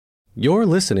You're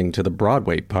listening to the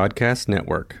Broadway Podcast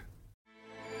Network.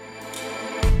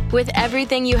 With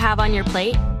everything you have on your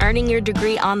plate, earning your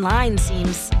degree online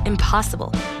seems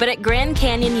impossible. But at Grand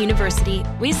Canyon University,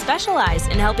 we specialize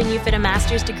in helping you fit a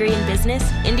master's degree in business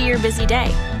into your busy day.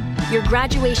 Your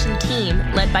graduation team,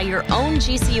 led by your own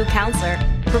GCU counselor,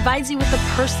 provides you with the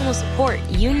personal support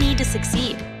you need to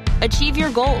succeed. Achieve your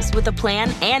goals with a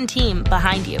plan and team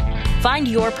behind you. Find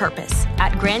your purpose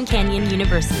at Grand Canyon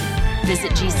University.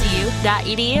 Visit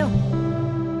gcu.edu.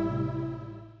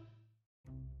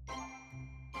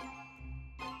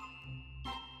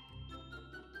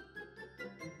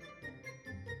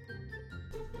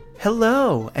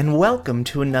 Hello, and welcome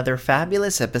to another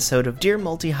fabulous episode of Dear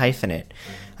Multi-Hyphenate.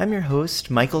 I'm your host,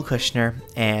 Michael Kushner,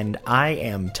 and I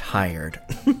am tired.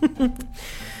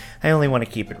 I only want to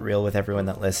keep it real with everyone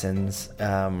that listens.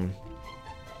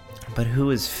 But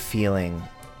who is feeling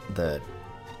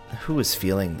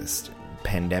this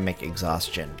pandemic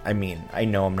exhaustion? I mean, I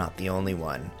know I'm not the only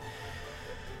one.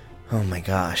 Oh my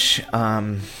gosh.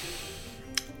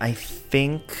 I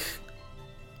think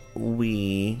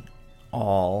we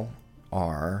all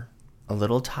are a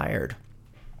little tired.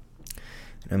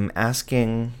 And I'm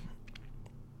asking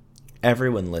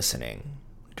everyone listening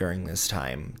during this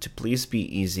time to please be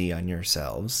easy on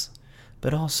yourselves,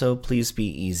 but also please be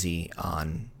easy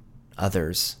on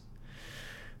others.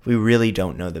 We really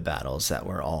don't know the battles that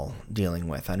we're all dealing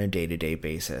with on a day-to-day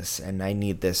basis, and I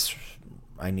need this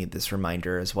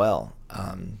reminder as well,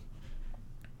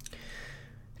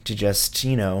 to just,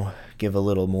 give a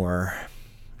little more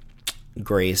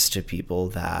grace to people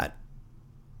that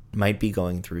might be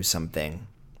going through something.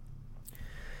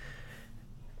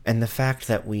 And the fact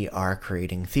that we are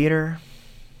creating theater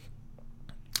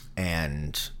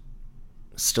and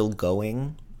still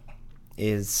going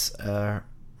is a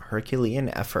Herculean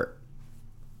effort.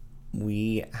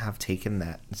 We have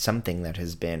taken something that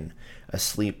has been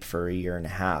asleep for a year and a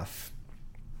half,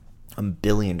 a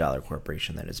billion-dollar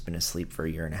corporation that has been asleep for a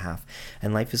year and a half,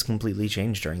 and life has completely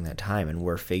changed during that time, and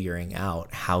we're figuring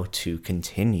out how to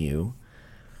continue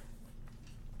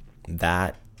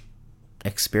that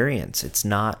experience. It's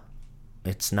not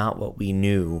what we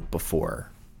knew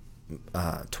before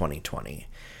 2020,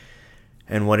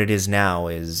 and what it is now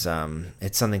is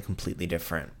it's something completely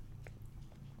different.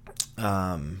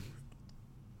 And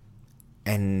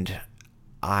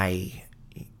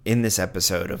in this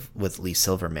episode with Lee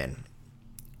Silverman,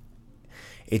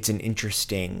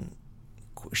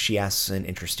 she asks an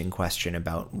interesting question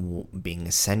about being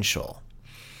essential.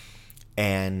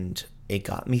 And it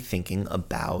got me thinking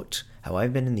about how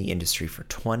I've been in the industry for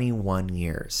 21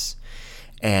 years.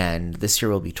 And this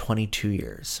year will be 22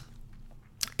 years.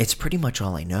 It's pretty much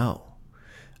all I know.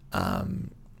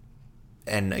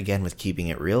 And again, with keeping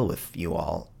it real with you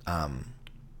all,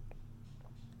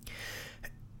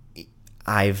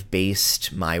 I've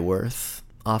based my worth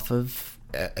off of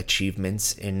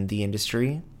achievements in the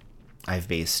industry. I've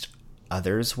based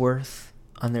others' worth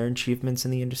on their achievements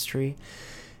in the industry.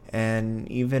 And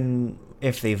even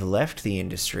if they've left the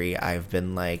industry, I've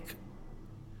been like,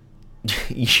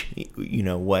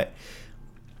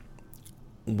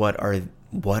 what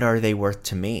are they worth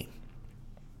to me?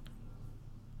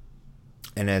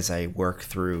 And as I work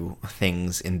through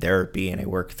things in therapy, and I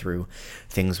work through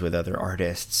things with other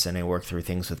artists, and I work through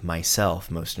things with myself,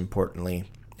 most importantly,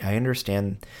 I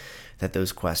understand that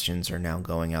those questions are now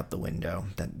going out the window,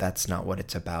 that's not what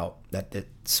it's about, that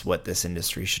it's what this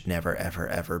industry should never, ever,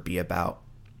 ever be about,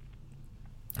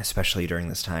 especially during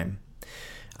this time.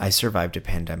 I survived a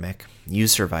pandemic. You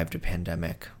survived a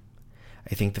pandemic.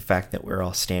 I think the fact that we're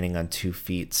all standing on 2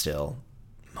 feet still,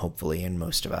 hopefully, and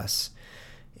most of us,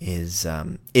 is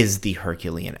the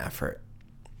Herculean effort.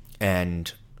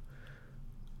 And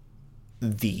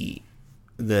the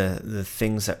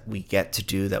things that we get to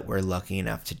do, that we're lucky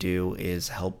enough to do, is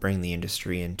help bring the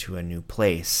industry into a new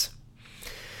place.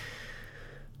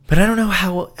 But I don't know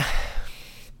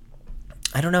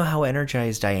how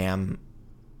energized I am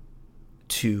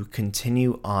to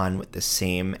continue on with the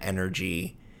same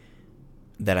energy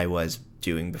that I was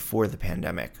doing before the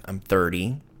pandemic. I'm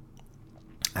 30.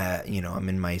 I'm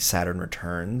in my Saturn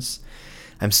returns.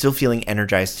 I'm still feeling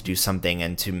energized to do something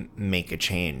and to make a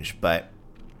change, but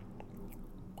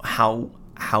how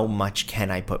much can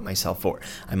I put myself for?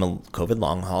 I'm a COVID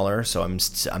long hauler, so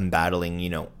I'm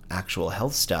battling, actual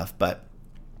health stuff, but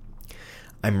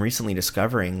I'm recently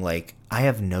discovering, I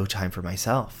have no time for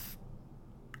myself.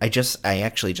 I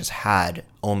actually just had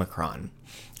Omicron,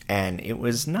 and it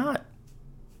was not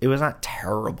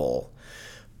terrible,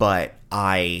 but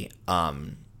I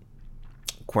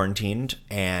quarantined,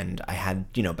 and I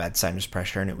had, bad sinus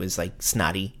pressure, and it was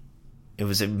snotty. It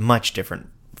was a much different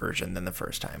version than the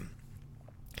first time.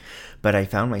 But I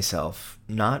found myself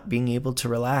not being able to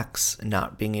relax,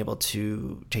 not being able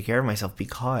to take care of myself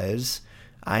because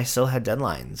I still had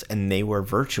deadlines, and they were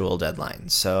virtual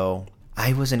deadlines. So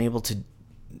I wasn't able to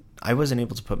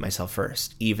put myself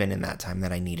first, even in that time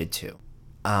that I needed to.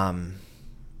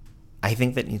 I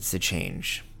think that needs to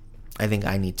change. I think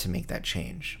I need to make that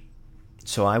change.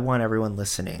 So I want everyone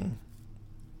listening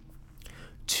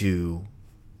to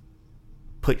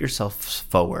put yourself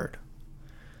forward.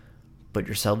 Put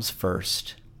yourselves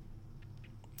first.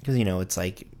 Because, it's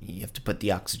like you have to put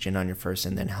the oxygen on you first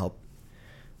and then help,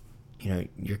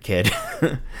 your kid.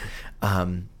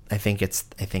 I think it's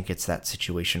that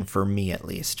situation for me, at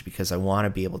least, because I want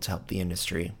to be able to help the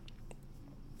industry,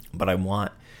 but I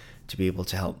want to be able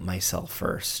to help myself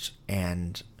first.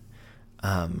 And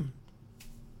I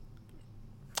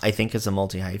think as a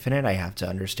multi-hyphenate, I have to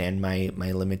understand my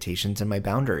limitations and my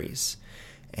boundaries,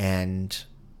 and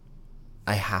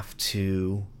I have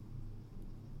to.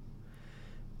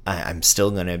 I'm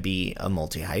still going to be a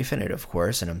multi-hyphenate, of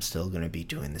course, and I'm still going to be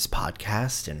doing this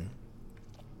podcast and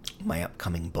my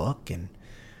upcoming book and,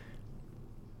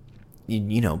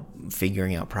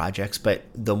 figuring out projects. But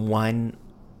I'm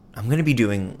going to be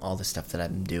doing all the stuff that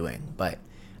I'm doing, but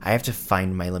I have to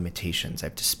find my limitations. I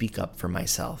have to speak up for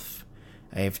myself.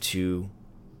 I have to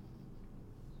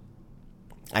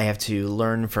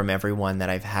learn from everyone that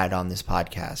I've had on this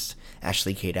podcast,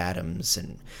 Ashley Kate Adams,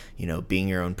 and, being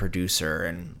your own producer.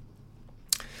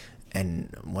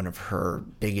 And one of her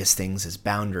biggest things is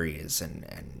boundaries.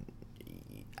 And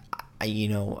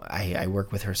I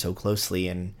work with her so closely,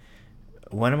 and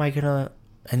when am I going to,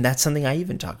 and that's something I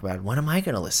even talk about, when am I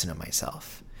going to listen to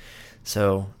myself?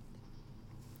 So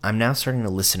I'm now starting to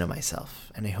listen to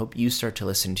myself, and I hope you start to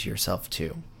listen to yourself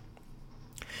too.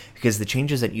 Because the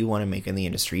changes that you want to make in the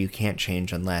industry, you can't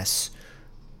change unless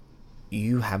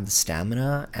you have the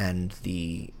stamina and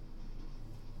the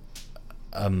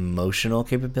emotional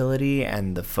capability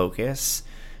and the focus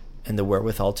and the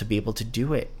wherewithal to be able to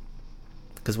do it.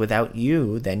 Because without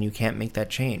you, then you can't make that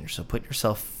change. So put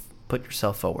yourself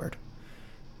forward.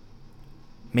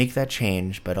 Make that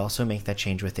change, but also make that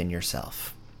change within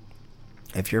yourself.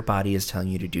 If your body is telling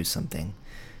you to do something,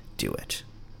 do it.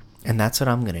 And that's what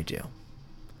I'm going to do.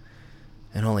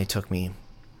 It only took me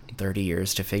 30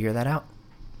 years to figure that out.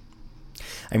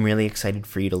 I'm really excited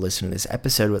for you to listen to this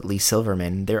episode with Lee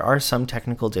Silverman. There are some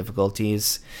technical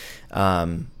difficulties,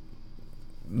 but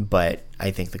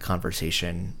I think the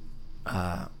conversation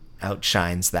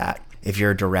outshines that. If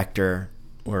you're a director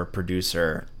or a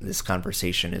producer, this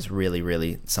conversation is really,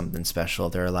 really something special.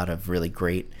 There are a lot of really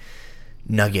great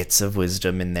nuggets of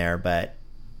wisdom in there, but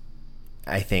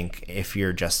I think if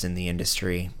you're just in the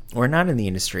industry or not in the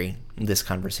industry, this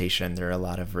conversation, there are a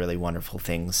lot of really wonderful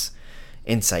things,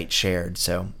 insight shared.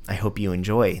 So I hope you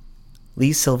enjoy.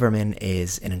 Lee Silverman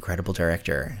is an incredible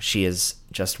director. She has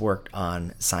just worked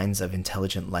on Signs of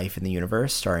Intelligent Life in the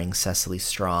Universe, starring Cecily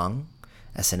Strong,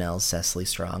 SNL's Cecily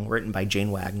Strong, written by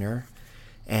Jane Wagner,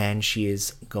 and she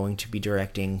is going to be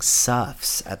directing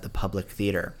Suffs at the Public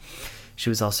Theater. She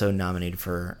was also nominated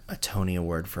for a Tony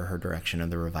Award for her direction of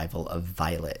the revival of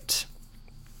Violet.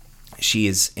 She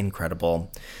is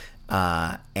incredible,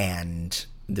 and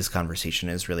this conversation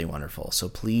is really wonderful. So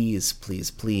please,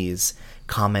 please, please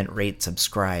comment, rate,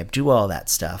 subscribe, do all that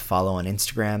stuff. Follow on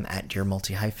Instagram at Dear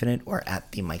Multi-Hyphenate or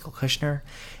at The Michael Kushner.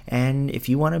 And if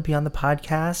you want to be on the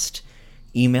podcast,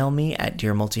 email me at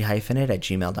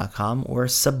dearmultihyphenate@gmail.com or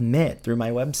submit through my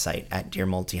website at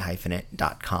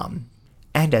dearmultihyphenate.com.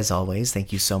 And as always,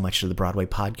 thank you so much to the Broadway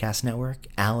Podcast Network.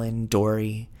 Alan,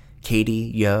 Dory,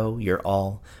 Katie, Yo, you're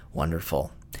all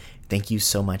wonderful. Thank you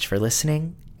so much for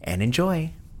listening, and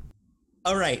enjoy.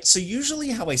 All right. So usually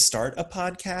how I start a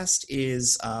podcast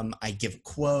is I give a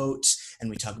quote and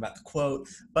we talk about the quote.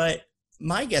 But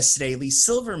my guest today, Lee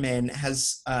Silverman,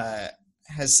 has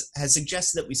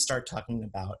suggested that we start talking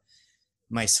about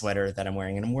my sweater that I'm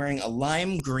wearing. And I'm wearing a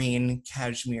lime green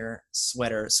cashmere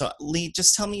sweater. So Lee,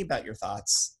 just tell me about your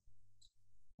thoughts.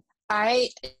 I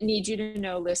need you to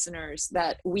know, listeners,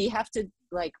 that we have to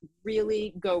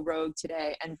really go rogue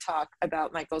today and talk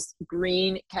about Michael's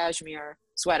green cashmere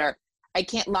sweater. I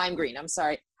can't lime green. I'm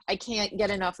sorry. I can't get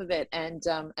enough of it. And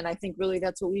I think really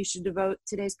that's what we should devote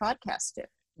today's podcast to.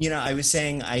 I was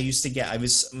saying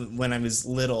when I was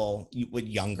little,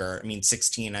 younger,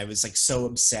 16, I was so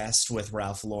obsessed with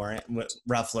Ralph Lauren.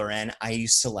 I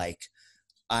used to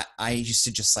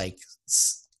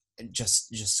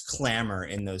just clamor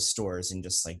in those stores and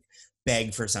just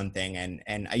beg for something,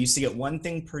 and I used to get one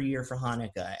thing per year for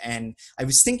Hanukkah, and I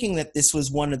was thinking that this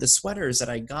was one of the sweaters that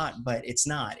I got, but it's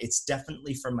not. It's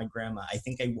definitely from my grandma. I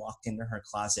think I walked into her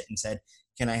closet and said,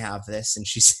 "Can I have this?" And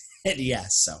she said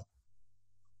yes. So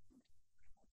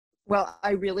Well,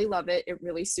 I really love it. It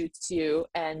really suits you.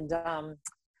 And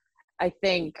I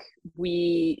think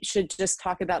we should just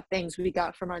talk about things we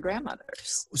got from our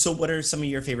grandmothers. So what are some of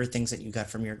your favorite things that you got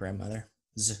from your grandmother?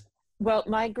 Well,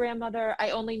 my grandmother,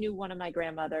 I only knew one of my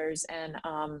grandmothers, and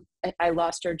I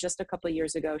lost her just a couple of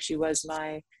years ago. She was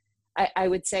I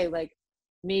would say, like,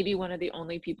 maybe one of the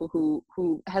only people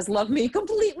who has loved me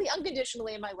completely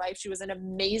unconditionally in my life. She was an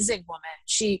amazing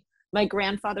woman. My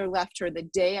grandfather left her the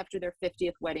day after their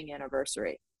 50th wedding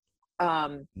anniversary.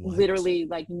 Literally,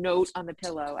 like, note on the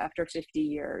pillow after 50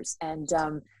 years. And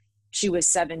she was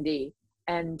 70,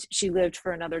 and she lived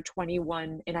for another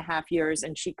 21 and a half years,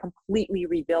 and she completely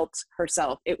rebuilt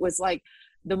herself. It was like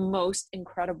the most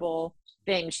incredible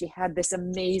thing. She had this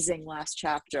amazing last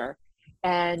chapter,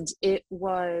 and it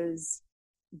was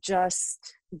just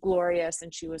glorious.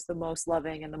 And she was the most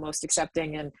loving and the most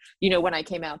accepting. And, you know, when I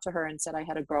came out to her and said I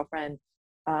had a girlfriend,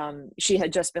 she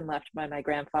had just been left by my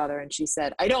grandfather, and she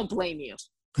said, "I don't blame you."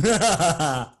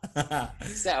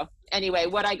 So anyway,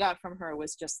 what I got from her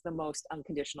was just the most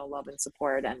unconditional love and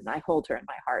support, and I hold her in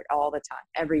my heart all the time,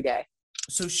 every day.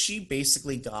 So she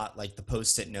basically got like the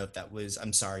Post-it note that was,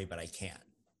 "I'm sorry, but I can't."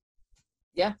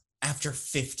 Yeah. After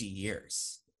 50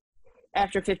 years.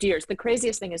 After 50 years. The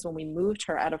craziest thing is when we moved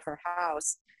her out of her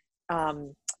house,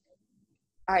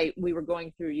 we were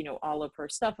going through, you know, all of her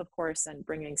stuff, of course, and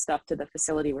bringing stuff to the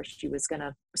facility where she was going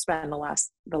to spend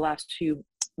the last few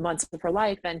months of her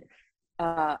life. And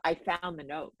I found the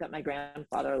note that my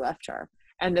grandfather left her.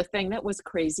 And the thing that was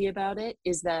crazy about it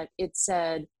is that it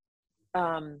said,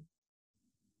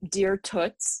 "Dear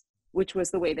Toots," which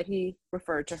was the way that he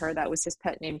referred to her. That was his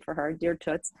pet name for her, "Dear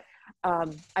Toots.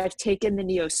 I've taken the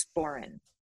Neosporin,"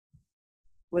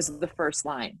 was the first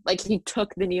line. Like, he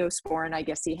took the Neosporin. I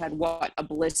guess he had a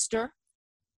blister.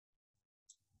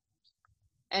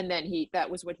 And then that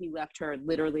was what he left her,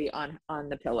 literally on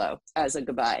the pillow as a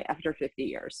goodbye after 50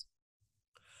 years.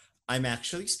 I'm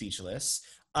actually speechless.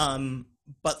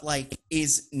 But like,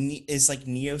 is like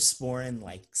Neosporin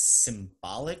like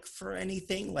symbolic for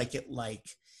anything? Like it like...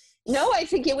 No, I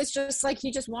think it was just like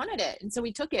he just wanted it, and so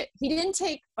he took it. He didn't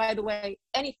take, by the way,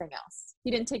 anything else.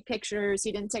 He didn't take pictures.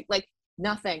 He didn't take, like,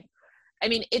 nothing. I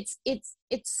mean, it's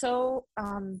so,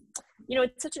 you know,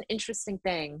 it's such an interesting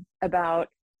thing about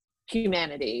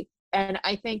humanity. And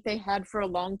I think they had for a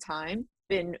long time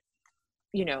been,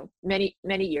 you know, many,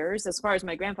 many years, as far as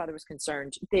my grandfather was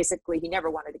concerned, basically he never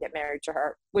wanted to get married to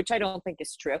her, which I don't think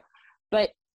is true.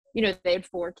 But, you know, they had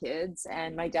 4 kids,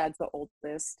 and my dad's the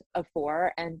oldest of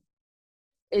 4. And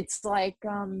it's like,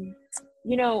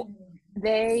 you know,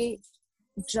 they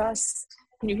just,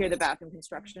 can you hear the bathroom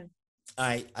construction?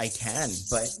 I can,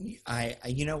 but I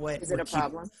you know what? Is it a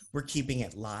problem? We're keeping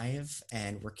it live,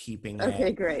 and we're keeping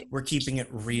great. We're keeping it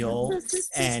real,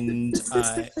 and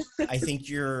I think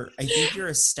you're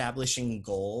establishing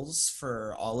goals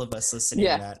for all of us listening.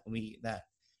 Yeah. that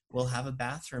we'll have a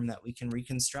bathroom that we can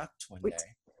reconstruct one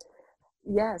day.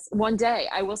 Yes, one day.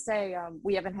 I will say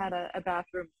we haven't had a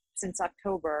bathroom since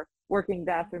October, working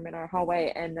bathroom in our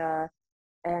hallway, and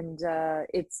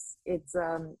it's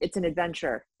an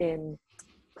adventure in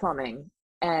plumbing,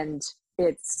 and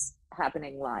it's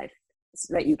happening live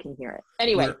so that you can hear it.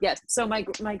 Anyway, yes. So my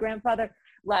grandfather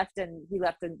left, and he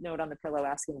left a note on the pillow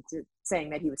saying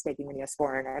that he was taking the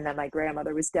Neosporin, and then my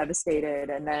grandmother was devastated,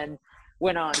 and then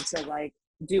went on to like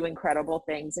do incredible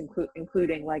things,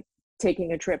 including like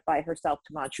taking a trip by herself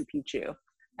to Machu Picchu.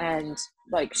 And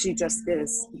like, she just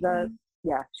is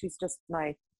she's just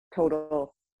my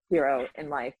total hero in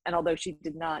life. And although she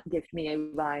did not gift me a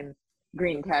lime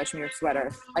green cashmere sweater,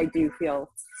 I do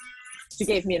feel she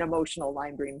gave me an emotional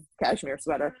lime green cashmere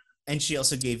sweater. And she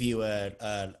also gave you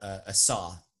a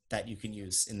saw that you can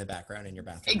use in the background in your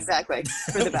bathroom. Exactly,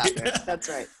 for the bathroom. That's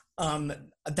right.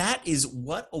 That is,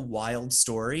 what a wild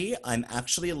story. I'm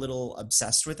actually a little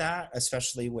obsessed with that,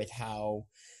 especially with how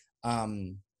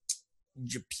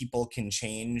people can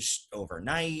change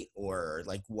overnight, or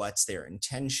like what's their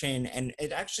intention. And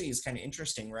it actually is kind of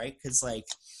interesting, right? Because like,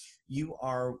 you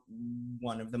are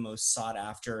one of the most sought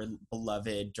after,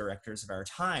 beloved directors of our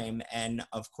time. And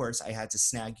of course I had to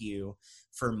snag you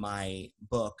for my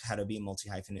book, How to Be a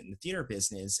Multi-Hyphenate in the Theater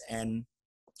Business. And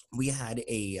we had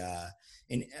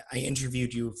and I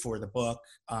interviewed you for the book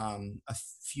a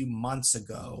few months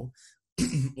ago.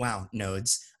 Wow,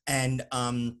 nodes. And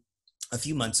a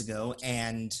few months ago,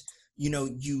 and you know,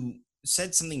 you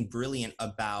said something brilliant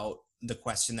about the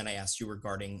question that I asked you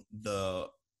regarding the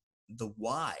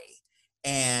why.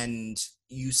 And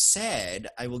you said,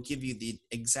 I will give you the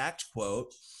exact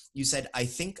quote. You said, I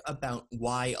think about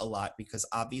why a lot because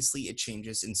obviously it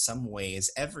changes in some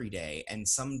ways every day and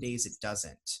some days it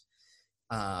doesn't.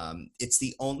 It's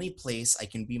the only place I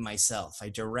can be myself. I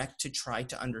direct to try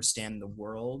to understand the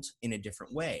world in a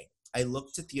different way. I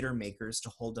look to theater makers to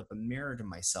hold up a mirror to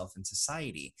myself and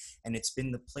society. And it's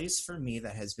been the place for me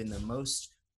that has been the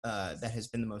most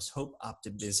hope,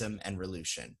 optimism, and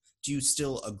revolution. Do you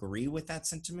still agree with that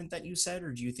sentiment that you said,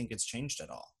 or do you think it's changed at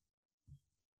all?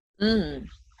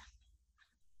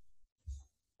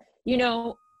 You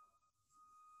know,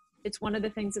 it's one of the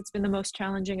things that's been the most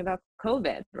challenging about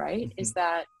COVID, right? Mm-hmm. Is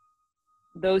that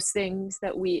those things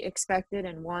that we expected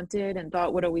and wanted and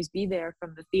thought would always be there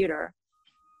from the theater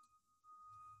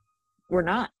were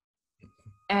not.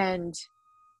 And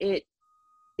it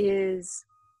is,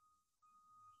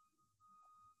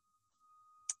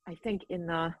 I think, in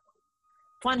the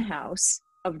funhouse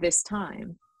of this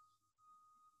time,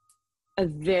 a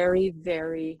very,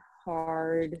 very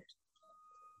hard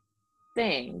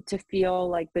thing to feel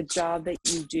like the job that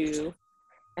you do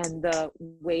and the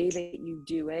way that you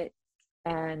do it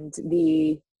and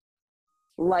the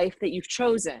life that you've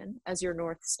chosen as your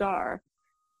North Star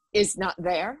is not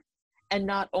there. And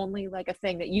not only like a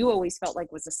thing that you always felt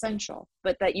like was essential,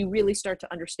 but that you really start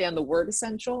to understand the word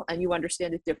essential and you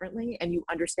understand it differently and you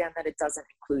understand that it doesn't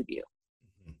include you.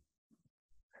 Mm-hmm.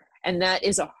 And that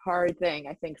is a hard thing,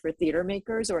 I think, for theater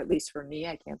makers, or at least for me,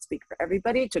 I can't speak for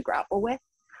everybody, to grapple with.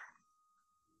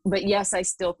 But yes, I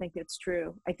still think it's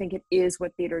true. I think it is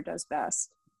what theater does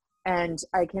best. And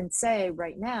I can say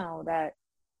right now that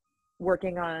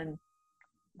working on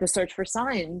The Search for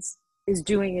Signs is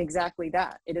doing exactly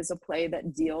that. It is a play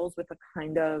that deals with a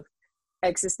kind of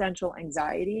existential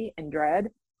anxiety and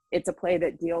dread. It's a play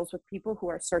that deals with people who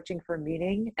are searching for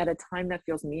meaning at a time that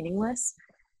feels meaningless.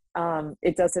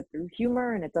 It does it through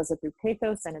humor, and it does it through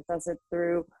pathos, and it does it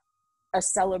through a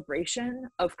celebration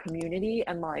of community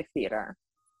and live theater.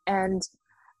 And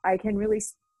I can really,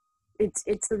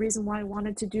 it's the reason why I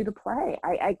wanted to do the play.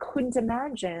 I couldn't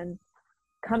imagine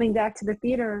coming back to the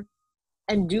theater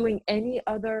and doing any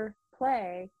other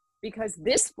play, because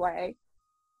this play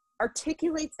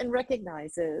articulates and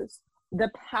recognizes the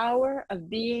power of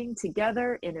being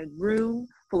together in a room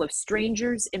full of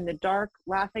strangers in the dark,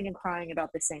 laughing and crying about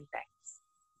the same things.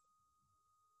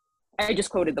 I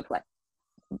just quoted the play,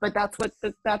 but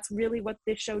that's really what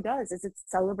this show does, is it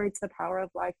celebrates the power of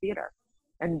live theater.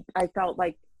 And I felt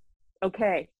like,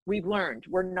 okay, we've learned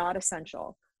we're not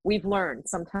essential. We've learned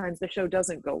sometimes the show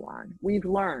doesn't go on. We've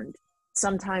learned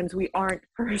sometimes we aren't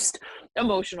first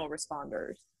emotional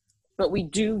responders, but we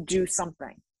do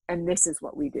something, and this is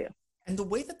what we do. And the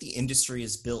way that the industry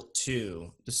is built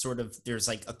too, there's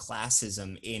like a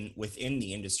classism within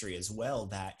the industry as well,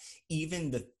 that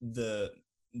even the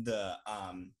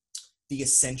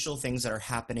essential things that are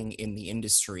happening in the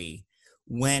industry,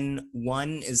 when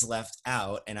one is left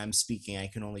out, and I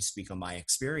can only speak on my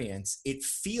experience, it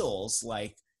feels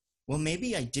like, well,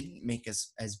 maybe I didn't make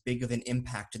as big of an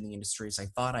impact in the industry as I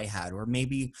thought I had, or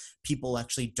maybe people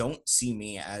actually don't see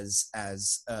me as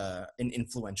an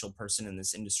influential person in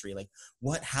this industry. Like,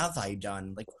 what have I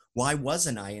done? Like, why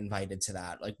wasn't I invited to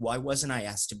that? Like, why wasn't I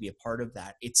asked to be a part of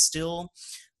that?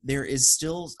 There is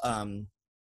still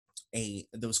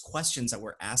those questions that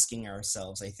we're asking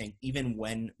ourselves, I think, even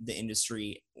when the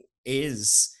industry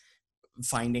is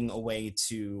finding a way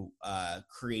to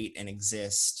create and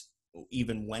exist,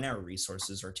 even when our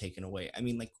resources are taken away. I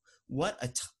mean, like, what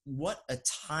a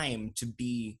time to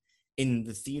be in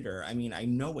the theater. I mean, I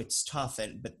know it's tough,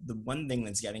 but the one thing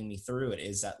that's getting me through it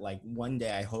is that, like, one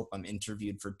day I hope I'm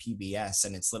interviewed for PBS,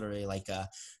 and it's literally like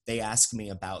they ask me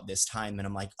about this time, and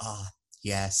I'm like,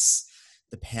 yes,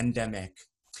 the pandemic,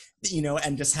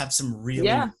 and just have some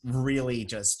really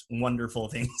just wonderful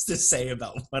things to say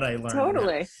about what I learned.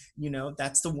 Totally.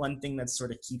 That's the one thing that's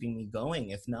sort of keeping me going.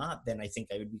 If not, then I think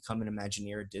I would become an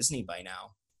Imagineer at Disney by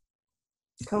now.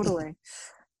 Totally.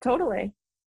 Totally.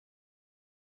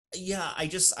 Yeah,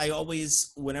 I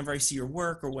always, whenever I see your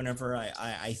work or whenever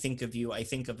I think of you, I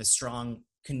think of a strong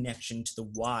connection to the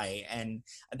why. And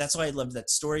that's why I loved that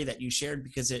story that you shared,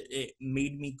 because it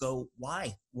made me go,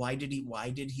 why did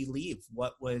he leave?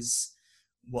 What was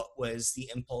the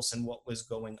impulse and what was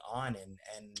going on?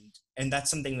 And that's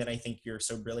something that I think you're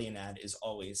so brilliant at, is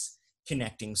always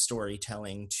connecting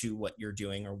storytelling to what you're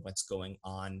doing or what's going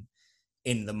on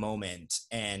in the moment.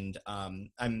 And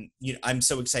I'm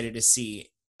so excited to see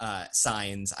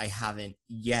Signs. I haven't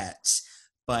yet,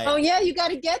 But oh yeah, you got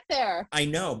to get there. I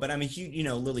know, but I'm a huge,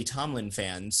 Lily Tomlin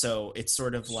fan, so it's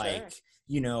sort of like,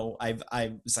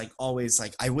 I was like always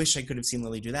like, I wish I could have seen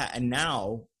Lily do that, and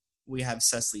now we have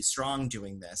Cecily Strong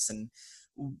doing this, and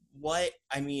I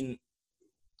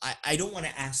don't want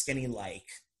to ask any like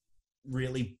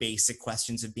really basic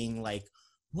questions of being like,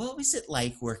 what was it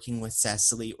like working with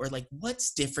Cecily, or like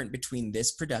what's different between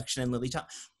this production and Lily Tomlin?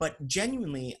 But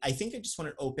genuinely, I think I just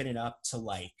want to open it up to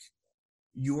like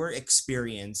your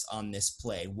experience on this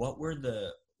play. What were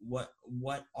the I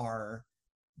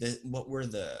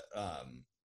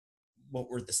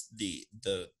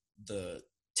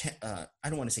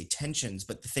don't want to say tensions,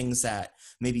 but the things that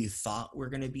maybe you thought were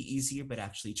going to be easier but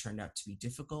actually turned out to be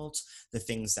difficult, the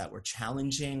things that were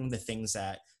challenging, the things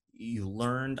that you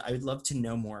learned. I would love to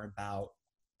know more about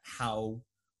how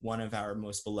one of our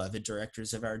most beloved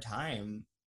directors of our time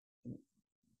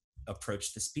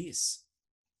approached this piece.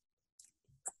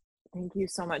 Thank you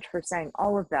so much for saying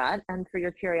all of that and for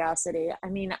your curiosity. I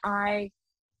mean, I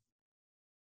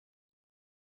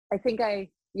feel like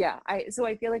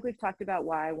we've talked about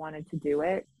why I wanted to do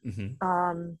it.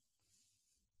 Mm-hmm.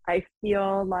 I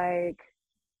feel like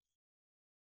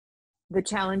the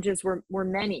challenges were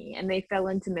many, and they fell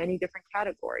into many different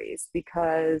categories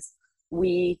because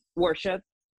we worship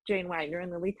Jane Wagner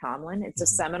and Lily Tomlin. It's a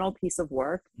seminal piece of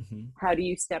work. Mm-hmm. How do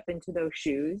you step into those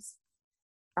shoes?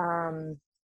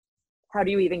 How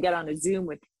do you even get on a Zoom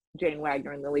with Jane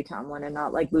Wagner and Lily Tomlin and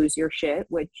not like lose your shit,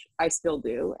 which I still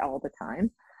do all the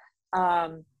time.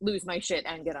 Lose my shit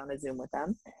and get on a Zoom with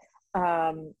them.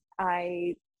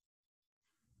 I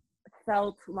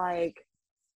felt like,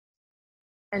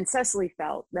 and Cecily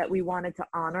felt, that we wanted to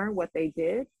honor what they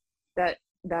did, that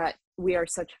we are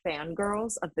such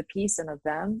fangirls of the piece and of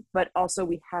them, but also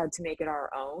we had to make it our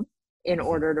own in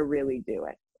order to really do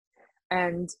it.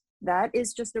 And that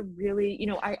is just a really,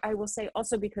 I will say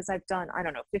also, because I've done,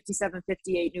 57,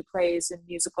 58 new plays and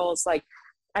musicals, like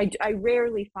I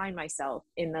rarely find myself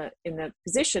in the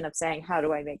position of saying, how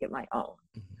do I make it my own?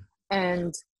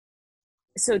 And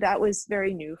so that was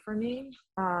very new for me.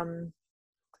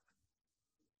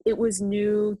 It was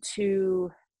new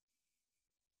to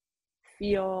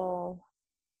feel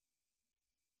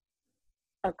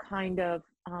a kind of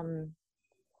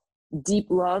deep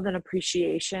love and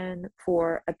appreciation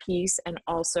for a piece, and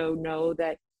also know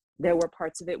that there were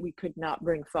parts of it we could not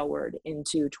bring forward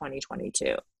into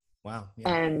 2022. Wow. Yeah.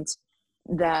 And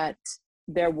that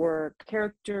there were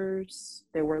characters,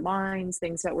 there were lines,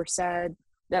 things that were said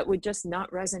that would just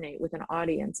not resonate with an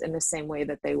audience in the same way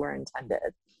that they were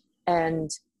intended.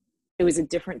 And it was a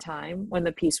different time when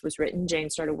the piece was written. Jane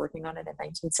started working on it in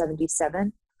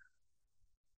 1977.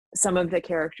 Some of the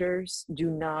characters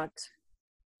do not,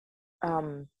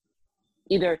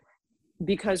 either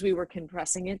because we were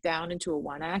compressing it down into a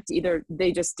one act, either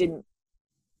they just didn't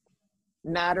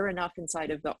matter enough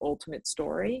inside of the ultimate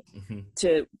story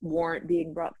to warrant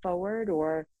being brought forward,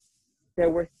 or there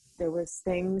was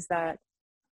things that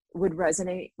would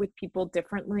resonate with people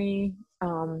differently,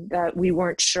 that we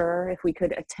weren't sure if we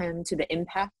could attend to the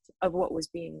impact of what was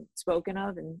being spoken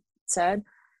of and said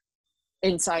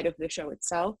inside of the show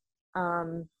itself.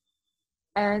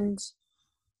 And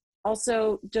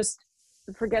also, just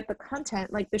forget the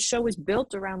content. Like, the show was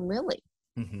built around Lily,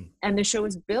 and the show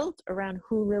was built around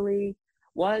who Lily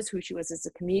was, who she was as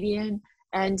a comedian,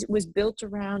 and was built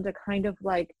around a kind of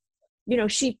like,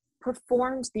 she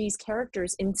performed these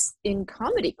characters in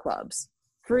comedy clubs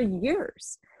for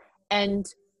years. And,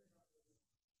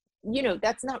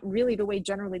 that's not really the way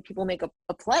generally people make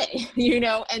a play,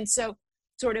 and so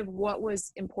sort of what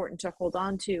was important to hold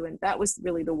on to. And that was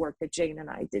really the work that Jane and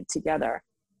I did together.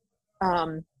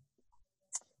 And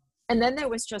then there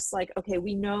was just like, okay,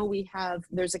 we know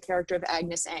there's a character of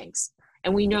Agnes Angst,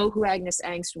 and we know who Agnes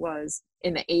Angst was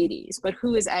in the 80s, but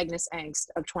who is Agnes Angst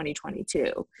of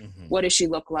 2022? What does she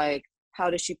look like? How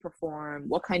does she perform?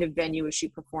 What kind of venue is she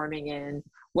performing in?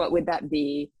 What would that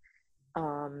be?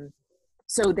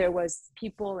 So there was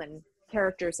people and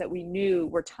characters that we knew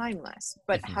were timeless,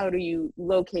 but how do you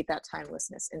locate that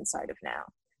timelessness inside of now?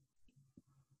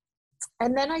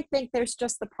 And then I think there's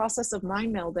just the process of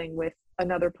mind melding with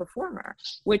another performer,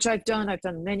 which I've done. I've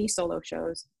done many solo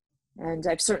shows, and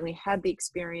I've certainly had the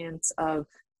experience of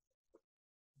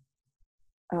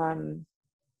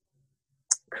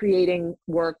creating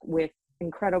work with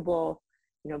incredible,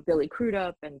 Billy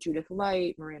Crudup and Judith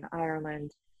Light, Marina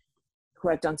Ireland, who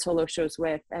I've done solo shows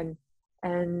with. And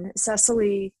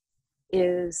Cecily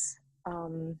is,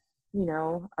 a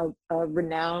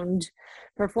renowned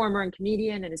performer and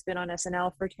comedian, and has been on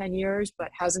SNL for 10 years, but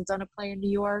hasn't done a play in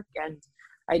New York. And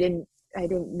I didn't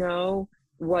know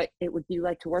what it would be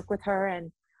like to work with her.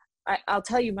 And I'll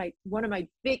tell you, I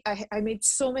had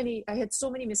so many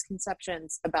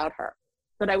misconceptions about her,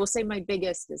 but I will say my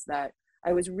biggest is that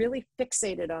I was really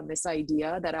fixated on this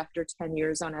idea that after 10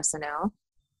 years on SNL,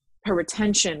 her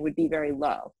retention would be very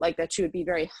low, like that she would be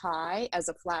very high as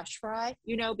a flash fry,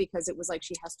 you know, because it was like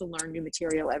she has to learn new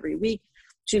material every week.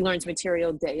 She learns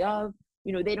material day of,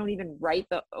 you know, they don't even write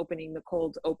the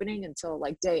cold opening until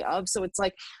like day of. So it's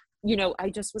like, you know, I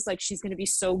just was like, she's going to be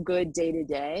so good day to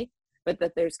day, but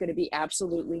that there's going to be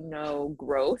absolutely no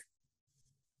growth.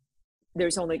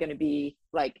 There's only going to be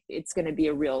like, it's going to be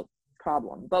a real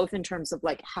problem, both in terms of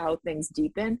like how things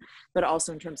deepen, but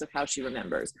also in terms of how she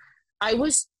remembers.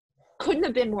 Couldn't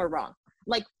have been more wrong.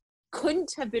 Like,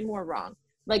 couldn't have been more wrong.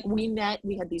 Like, we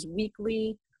had these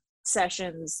weekly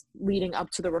sessions leading up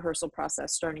to the rehearsal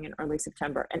process starting in early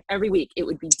September. And every week it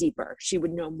would be deeper. She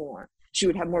would know more. She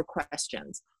would have more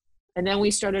questions. And then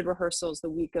we started rehearsals the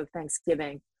week of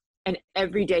Thanksgiving, and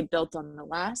every day built on the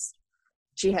last.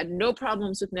 She had no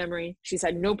problems with memory. She's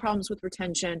had no problems with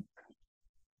retention.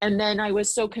 And then I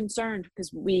was so concerned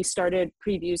because we started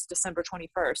previews December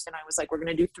 21st. And I was like, we're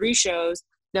going to do 3 shows.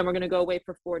 Then we're going to go away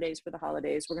for 4 days for the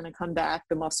holidays. We're going to come back.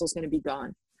 The muscle's going to be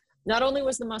gone. Not only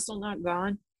was the muscle not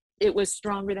gone, it was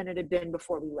stronger than it had been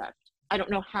before we left. I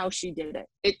don't know how she did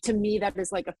it. To me, that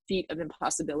is like a feat of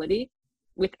impossibility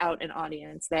without an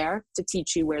audience there to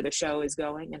teach you where the show is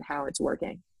going and how it's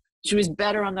working. She was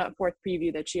better on the 4th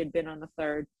preview than she had been on the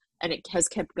 3rd. And it has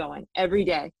kept going every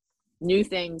day. New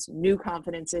things, new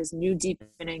confidences, new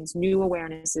deepenings, new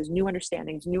awarenesses, new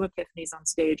understandings, new epiphanies on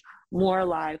stage, more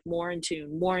alive, more in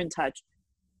tune, more in touch.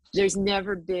 There's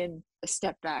never been a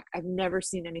step back. I've never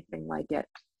seen anything like it.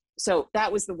 So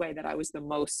that was the way that I was the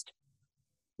most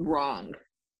wrong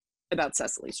about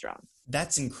Cecily Strong.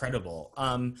 That's incredible.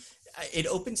 It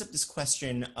opens up this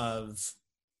question of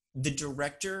the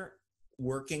director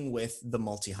working with the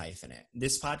multi-hyphenate.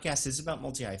 This podcast is about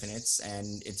multi-hyphenates, and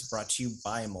it's brought to you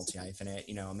by a multi-hyphenate.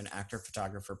 You know, I'm an actor,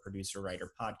 photographer, producer,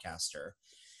 writer, podcaster.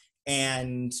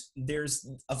 And there's,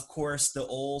 of course, the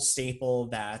old staple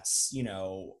that's, you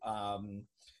know,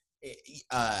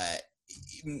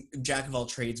 jack of all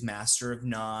trades, master of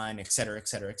none, et cetera, et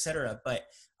cetera, et cetera. But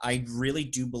I really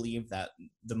do believe that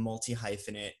the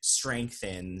multi-hyphenate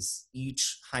strengthens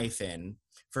each hyphen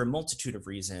for a multitude of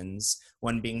reasons.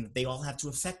 One being they all have to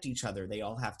affect each other. They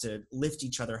all have to lift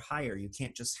each other higher. You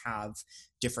can't just have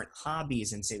different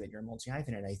hobbies and say that you're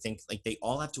multi-hyphenate. I think like they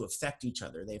all have to affect each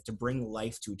other. They have to bring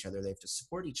life to each other. They have to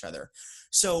support each other.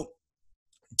 So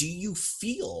do you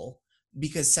feel,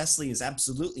 because Cecily is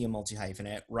absolutely a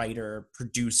multi-hyphenate writer,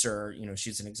 producer, you know,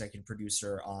 she's an executive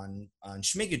producer on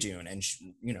Schmigadoon, and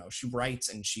she, you know, she writes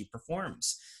and she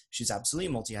performs. She's absolutely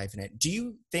a multi-hyphenate. Do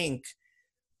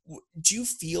you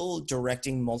feel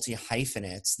directing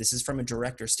multi-hyphenates, this is from a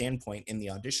director standpoint, in the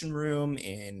audition room,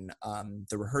 in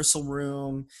the rehearsal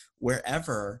room,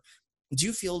 wherever, do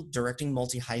you feel directing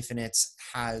multi-hyphenates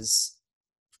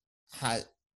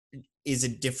is a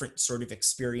different sort of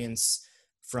experience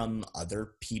from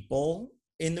other people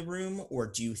in the room, or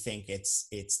do you think it's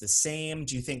the same?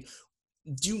 Do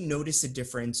you notice a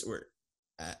difference, or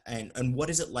and what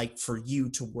is it like for you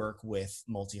to work with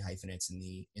multi-hyphenates in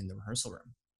the rehearsal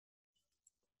room?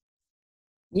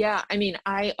 Yeah, I mean,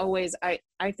 I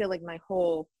feel like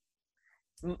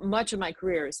much of my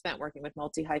career is spent working with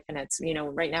multi-hyphenates. You know,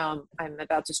 right now I'm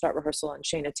about to start rehearsal on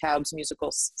Shayna Taub's musical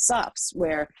Suffs,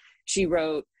 where she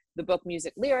wrote the book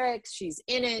music lyrics. She's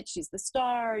in it. She's the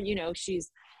star. You know, she's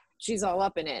all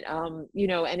up in it. You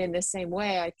know, and in the same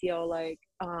way, I feel like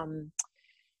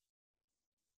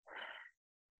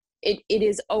it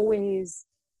is always,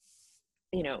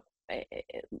 you know,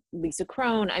 Lisa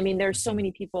Crone. I mean, there's so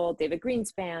many people, David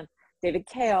Greenspan, David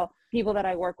Kale, people that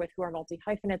I work with who are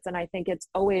multi-hyphenates. And I think it's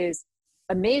always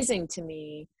amazing to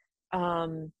me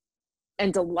and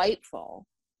delightful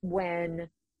when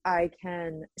I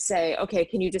can say, okay,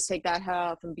 can you just take that hat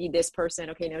off and be this person?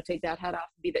 Okay, no, take that hat off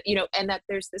and be that, you know, and that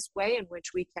there's this way in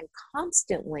which we can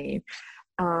constantly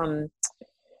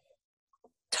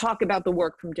talk about the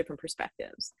work from different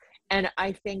perspectives. And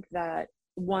I think that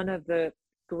one of the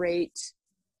great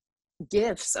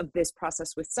gifts of this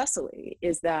process with Cecily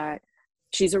is that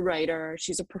she's a writer,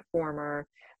 she's a performer.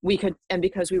 And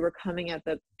because we were coming at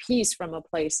the piece from a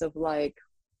place of like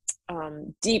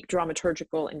deep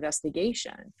dramaturgical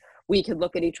investigation, we could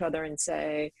look at each other and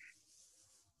say,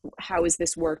 how is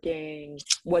this working?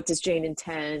 What does Jane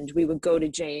intend? We would go to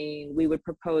Jane, we would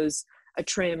propose a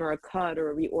trim or a cut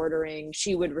or a reordering.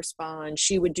 She would respond,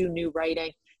 she would do new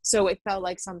writing. So it felt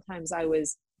like sometimes I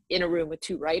was in a room with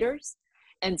 2 writers,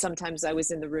 And sometimes I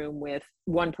was in the room with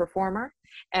one performer,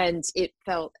 and it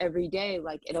felt every day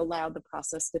like it allowed the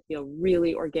process to feel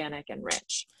really organic and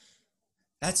rich.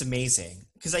 That's amazing.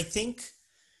 Because I think,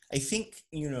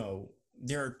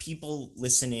 there are people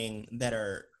listening that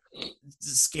are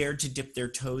scared to dip their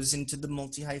toes into the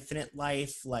multi-hyphenate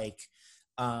life. Like,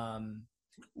 I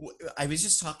was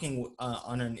just talking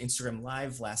on an Instagram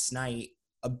live last night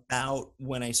about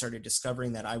when I started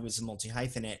discovering that I was a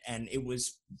multi-hyphenate, and it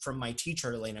was from my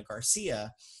teacher, Elena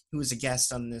Garcia, who was a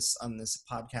guest on this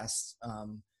podcast,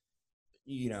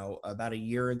 about a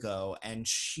year ago, and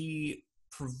she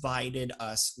provided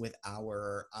us with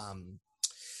our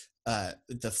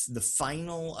the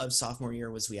final of sophomore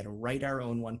year was we had to write our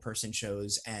own one-person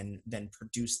shows and then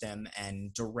produce them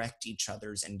and direct each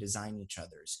other's and design each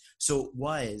other's. So it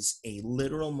was a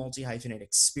literal multi-hyphenate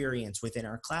experience within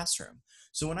our classroom.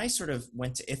 So when I sort of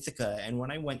went to Ithaca and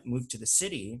when I moved to the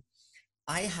city,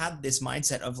 I had this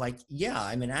mindset of like, yeah,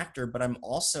 I'm an actor, but I'm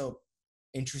also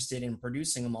interested in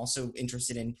producing. I'm also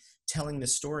interested in telling the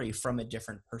story from a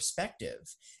different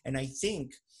perspective. And I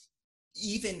think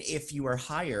even if you are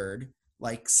hired,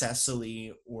 like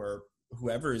Cecily or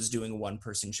whoever is doing a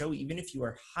one-person show, even if you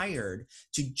are hired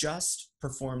to just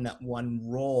perform that one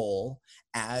role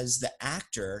as the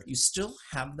actor, you still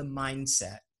have the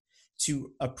mindset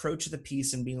to approach the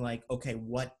piece and being like, okay,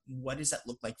 what does that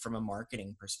look like from a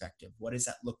marketing perspective? What does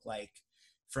that look like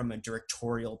from a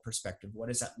directorial perspective? What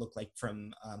does that look like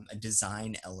from a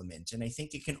design element? And I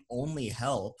think it can only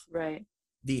help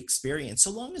the experience, so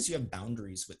long as you have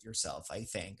boundaries with yourself. I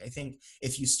think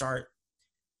if you start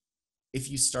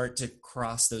to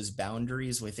cross those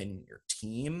boundaries within your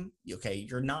team, okay,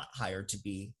 you're not hired to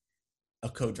be a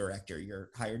co-director, you're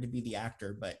hired to be the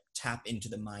actor, but tap into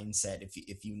the mindset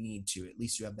if you need to. At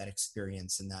least you have that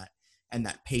experience and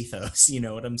that pathos, you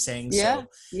know what I'm saying? Yeah. So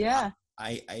yeah.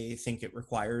 I think it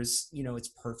requires, it's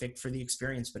perfect for the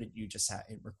experience, but it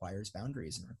requires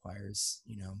boundaries and requires,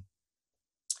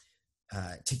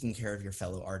 taking care of your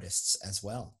fellow artists as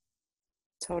well.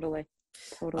 Totally.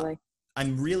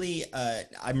 I'm really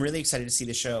excited to see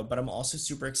the show, but I'm also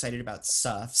super excited about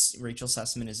Suffs. Rachel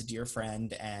Sussman is a dear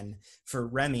friend, and for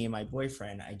Remy, my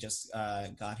boyfriend, I just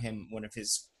got him one of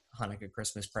his Hanukkah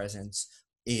Christmas presents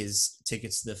is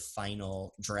tickets to the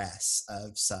final dress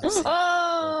of Suffs.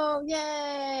 Oh,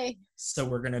 yay! So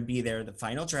we're gonna be there, the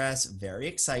final dress. Very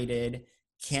excited,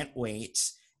 can't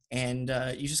wait. And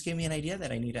you just gave me an idea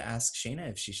that I need to ask Shayna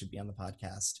if she should be on the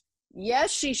podcast. Yes,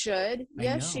 she should.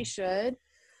 She should.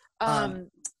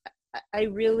 I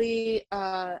really,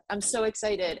 I'm so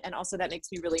excited. And also that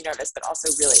makes me really nervous, but also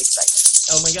really excited.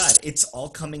 Oh my God. It's all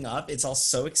coming up. It's all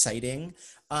so exciting.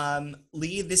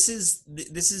 Lee, this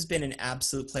has been an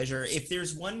absolute pleasure. If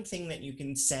there's one thing that you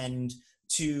can send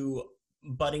to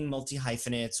budding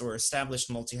multi-hyphenates or established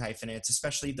multi-hyphenates,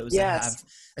 especially those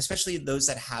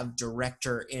that have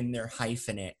director in their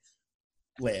hyphenate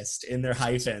list, in their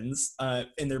hyphens,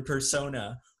 in their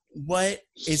persona, what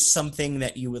is something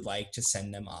that you would like to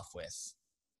send them off with?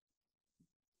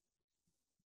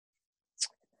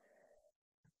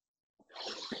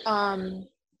 God,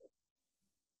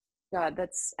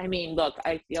 look,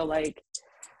 I feel like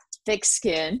thick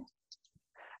skin.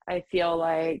 I feel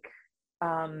like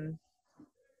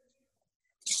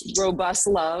robust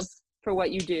love for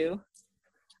what you do.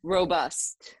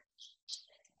 Robust.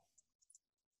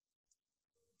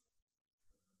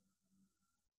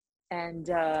 And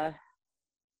I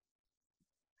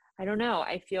don't know.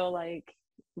 I feel like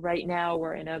right now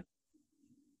we're in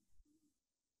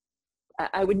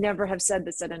I would never have said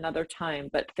this at another time,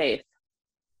 but faith.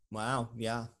 Wow.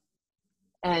 Yeah.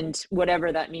 And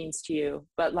whatever that means to you.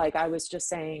 But like I was just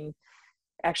saying,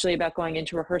 actually about going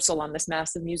into rehearsal on this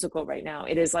massive musical right now,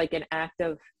 it is like an act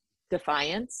of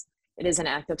defiance. It is an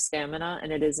act of stamina,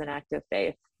 and it is an act of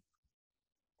faith.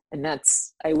 And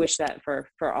I wish that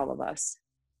for all of us.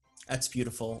 That's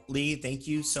beautiful. Lee, thank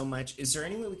you so much. Is there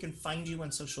any way we can find you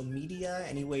on social media?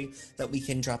 Any way that we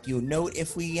can drop you a note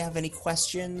if we have any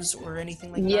questions or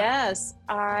anything like that? Yes,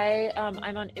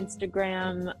 I'm on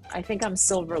Instagram. I think I'm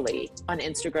Silverly on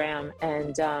Instagram,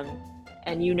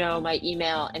 and you know my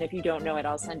email. And if you don't know it,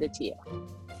 I'll send it to you.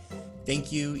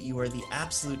 Thank you. You are the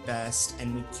absolute best,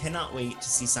 and we cannot wait to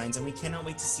see Signs, and we cannot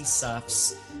wait to see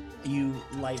Suffs. You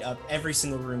light up every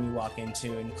single room you walk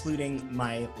into, including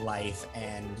my life,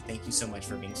 and thank you so much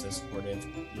for being so supportive.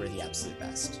 You are the absolute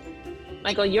best.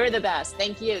 Michael, you're the best.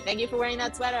 Thank you. Thank you for wearing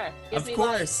that sweater. Of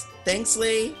course. Thanks,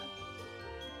 Lee.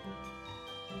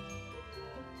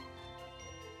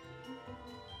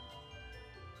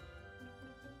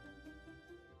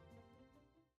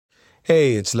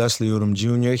 Hey, it's Leslie Odom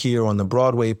Jr. here on the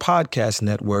Broadway Podcast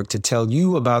Network to tell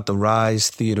you about the Rise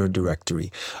Theater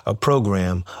Directory, a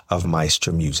program of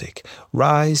Maestro Music.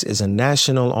 Rise is a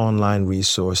national online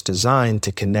resource designed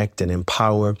to connect and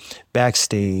empower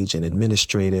backstage and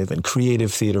administrative and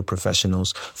creative theater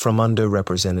professionals from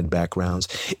underrepresented backgrounds.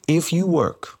 If you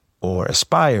work or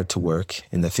aspire to work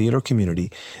in the theater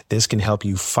community, this can help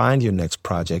you find your next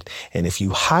project. And if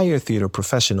you hire theater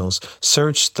professionals,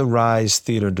 search the Rise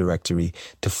Theater Directory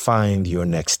to find your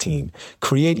next team.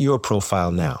 Create your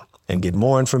profile now and get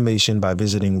more information by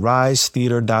visiting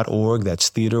risetheater.org. That's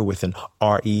theater with an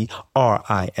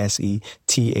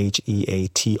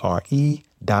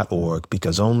RERISETHEATRE.org,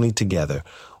 because only together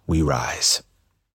we rise.